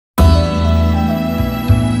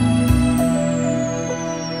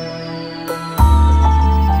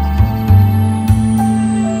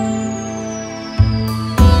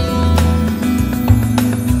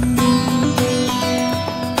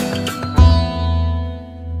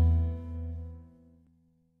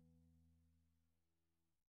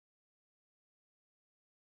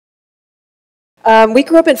We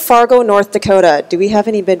grew up in Fargo, North Dakota. Do we have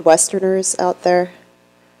any Midwesterners out there?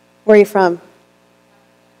 Where are you from?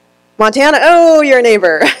 Montana? Oh, you're a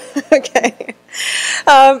neighbor. Okay.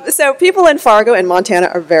 So people in Fargo and Montana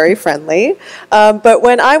are very friendly. But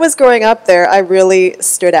when I was growing up there, I really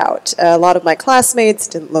stood out. A lot of my classmates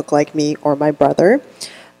didn't look like me or my brother.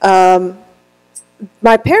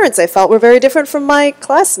 My parents, I felt, were very different from my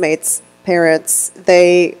classmates' parents.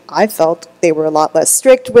 I felt they were a lot less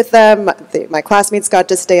strict with them. My classmates got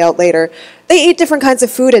to stay out later. They ate different kinds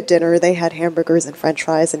of food at dinner. They had hamburgers and french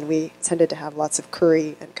fries, and we tended to have lots of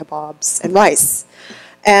curry and kebabs and rice.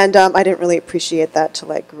 And I didn't really appreciate that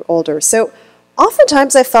till I grew older. So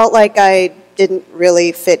oftentimes I felt like I didn't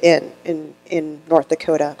really fit in North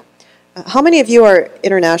Dakota. How many of you are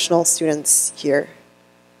international students here?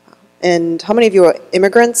 And how many of you are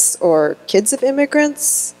immigrants or kids of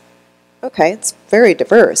immigrants? Okay, it's very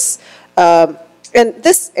diverse. And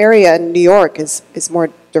this area in New York is more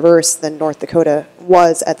diverse than North Dakota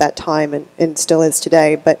was at that time and still is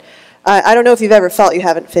today. But I don't know if you've ever felt you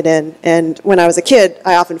haven't fit in. And when I was a kid,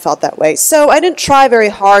 I often felt that way. So I didn't try very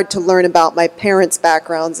hard to learn about my parents'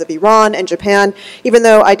 backgrounds of Iran and Japan, even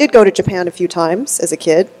though I did go to Japan a few times as a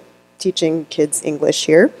kid, teaching kids English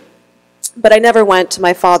here. But I never went to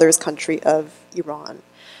my father's country of Iran.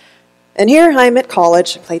 And here I'm at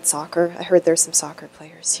college. I played soccer. I heard there's some soccer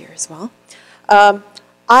players here as well.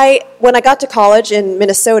 When I got to college in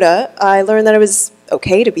Minnesota, I learned that it was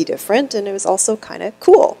okay to be different, and it was also kind of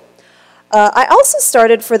cool. I also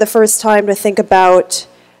started for the first time to think about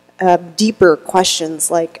deeper questions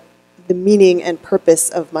like the meaning and purpose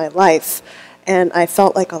of my life. And I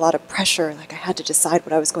felt like a lot of pressure, like I had to decide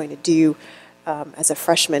what I was going to do as a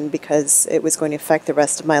freshman because it was going to affect the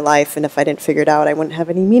rest of my life, and if I didn't figure it out, I wouldn't have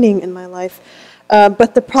any meaning in my life.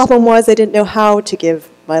 But the problem was I didn't know how to give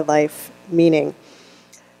my life meaning.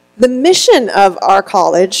 The mission of our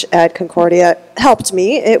college at Concordia helped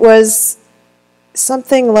me. It was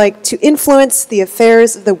something like to influence the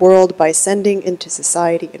affairs of the world by sending into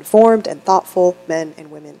society informed and thoughtful men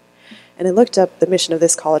and women. And I looked up the mission of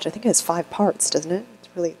this college. I think it has 5 parts, doesn't it? It's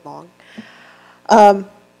really long.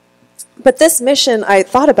 But this mission, I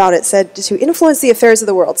thought about it, said to influence the affairs of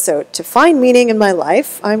the world. So to find meaning in my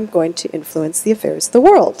life, I'm going to influence the affairs of the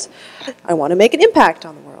world. I want to make an impact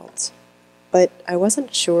on the world. But I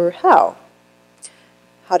wasn't sure how.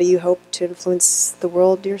 How do you hope to influence the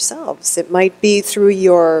world yourselves? It might be through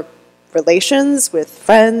your relations with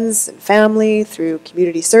friends and family, through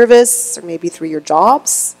community service, or maybe through your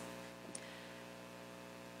jobs.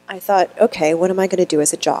 I thought, okay, what am I going to do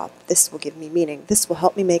as a job? This will give me meaning. This will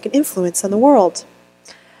help me make an influence on the world.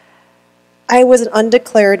 I was an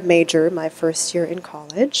undeclared major my first year in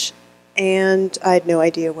college, and I had no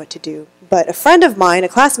idea what to do. But a friend of mine, a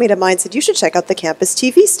classmate of mine, said, you should check out the campus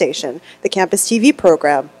TV station, the campus TV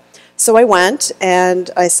program. So I went, and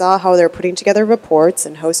I saw how they're putting together reports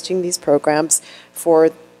and hosting these programs for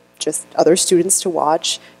just other students to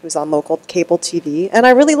watch. It was on local cable TV, and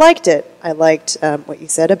I really liked it. I liked what you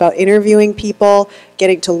said about interviewing people,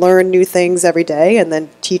 getting to learn new things every day, and then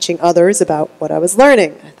teaching others about what I was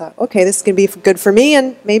learning. I thought, okay, this is going to be good for me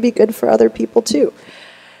and maybe good for other people too.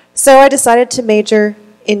 So I decided to major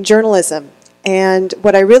in journalism, and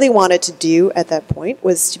what I really wanted to do at that point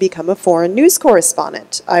was to become a foreign news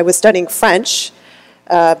correspondent. I was studying French.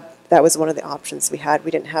 That was one of the options we had.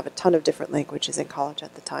 We didn't have a ton of different languages in college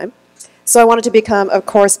at the time. So I wanted to become a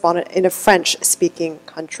correspondent in a French-speaking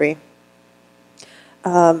country.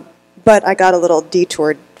 But I got a little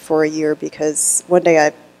detoured for a year because one day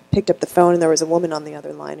I picked up the phone and there was a woman on the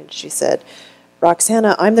other line, and she said,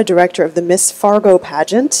 Roxana, I'm the director of the Miss Fargo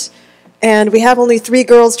pageant, and we have only 3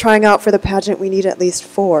 girls trying out for the pageant. We need at least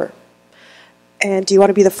 4. And do you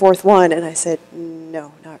want to be the 4th one? And I said,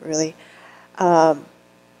 no, not really.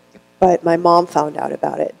 But my mom found out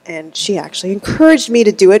about it, and she actually encouraged me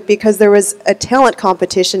to do it because there was a talent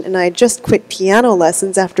competition, and I had just quit piano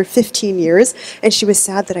lessons after 15 years, and she was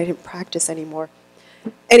sad that I didn't practice anymore.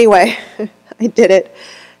 Anyway, I did it.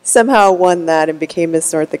 Somehow won that and became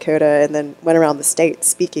Miss North Dakota, and then went around the state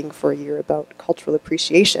speaking for a year about cultural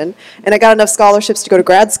appreciation. And I got enough scholarships to go to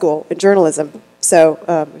grad school in journalism. So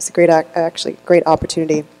it was a great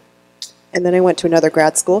opportunity. And then I went to another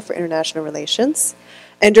grad school for international relations.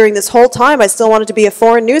 And during this whole time, I still wanted to be a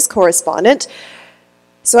foreign news correspondent.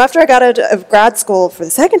 So after I got out of grad school for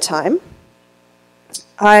the second time,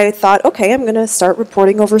 I thought, okay, I'm going to start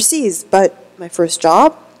reporting overseas. But my first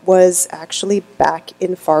job was actually back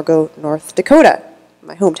in Fargo, North Dakota,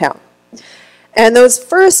 my hometown. And those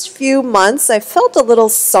first few months, I felt a little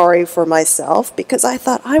sorry for myself because I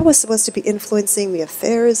thought I was supposed to be influencing the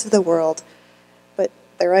affairs of the world. But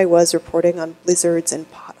there I was reporting on blizzards and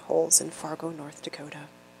potholes in Fargo, North Dakota.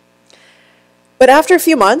 But after a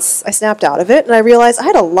few months, I snapped out of it, and I realized I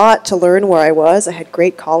had a lot to learn where I was. I had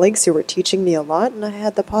great colleagues who were teaching me a lot, and I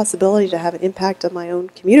had the possibility to have an impact on my own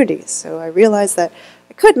community. So I realized that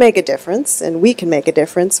I could make a difference, and we can make a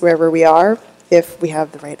difference wherever we are if we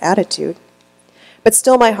have the right attitude. But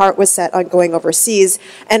still, my heart was set on going overseas,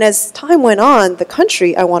 and as time went on, the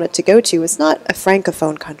country I wanted to go to was not a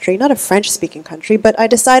Francophone country, not a French-speaking country, but I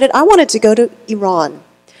decided I wanted to go to Iran.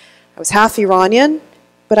 I was half Iranian,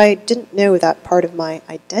 but I didn't know that part of my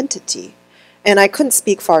identity. And I couldn't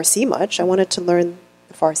speak Farsi much. I wanted to learn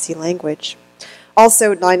the Farsi language.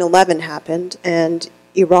 Also, 9/11 happened, and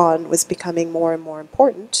Iran was becoming more and more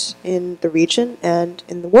important in the region and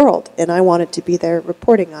in the world, and I wanted to be there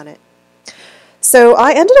reporting on it. So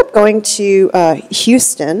I ended up going to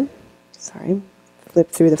Houston. Sorry, flip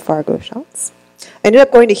through the Fargo shots. I ended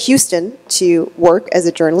up going to Houston to work as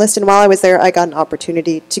a journalist, and while I was there, I got an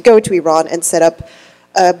opportunity to go to Iran and set up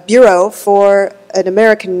a bureau for an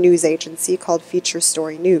American news agency called Feature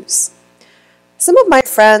Story News. Some of my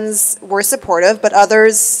friends were supportive, but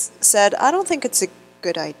others said, I don't think it's a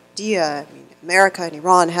good idea. I mean, America and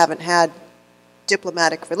Iran haven't had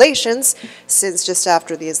diplomatic relations since just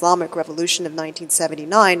after the Islamic Revolution of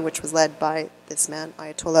 1979, which was led by this man,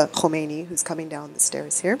 Ayatollah Khomeini, who's coming down the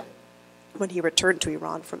stairs here, when he returned to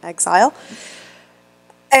Iran from exile.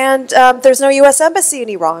 And there's no U.S. embassy in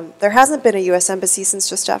Iran. There hasn't been a U.S. embassy since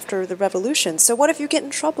just after the revolution. So what if you get in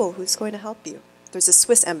trouble? Who's going to help you? There's a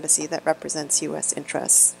Swiss embassy that represents U.S.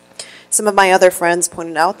 interests. Some of my other friends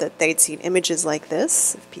pointed out that they'd seen images like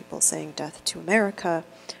this of people saying death to America,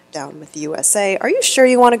 down with the USA. Are you sure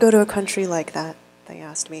you want to go to a country like that? They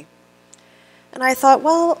asked me. And I thought,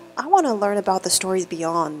 well, I want to learn about the stories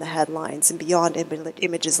beyond the headlines and beyond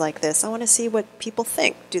images like this. I want to see what people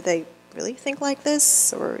think. Do they really think like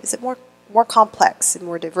this, or is it more complex and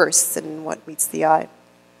more diverse than what meets the eye?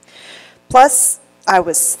 Plus, I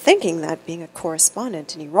was thinking that being a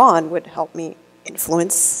correspondent in Iran would help me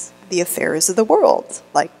influence the affairs of the world,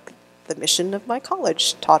 like the mission of my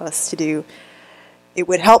college taught us to do. It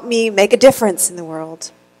would help me make a difference in the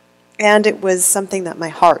world, and it was something that my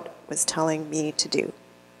heart was telling me to do.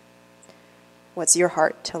 What's your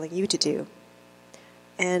heart telling you to do?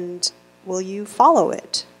 And will you follow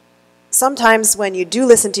it? Sometimes when you do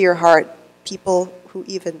listen to your heart, people who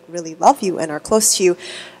even really love you and are close to you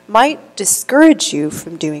might discourage you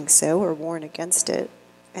from doing so or warn against it.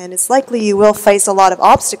 And it's likely you will face a lot of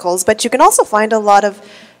obstacles, but you can also find a lot of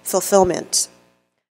fulfillment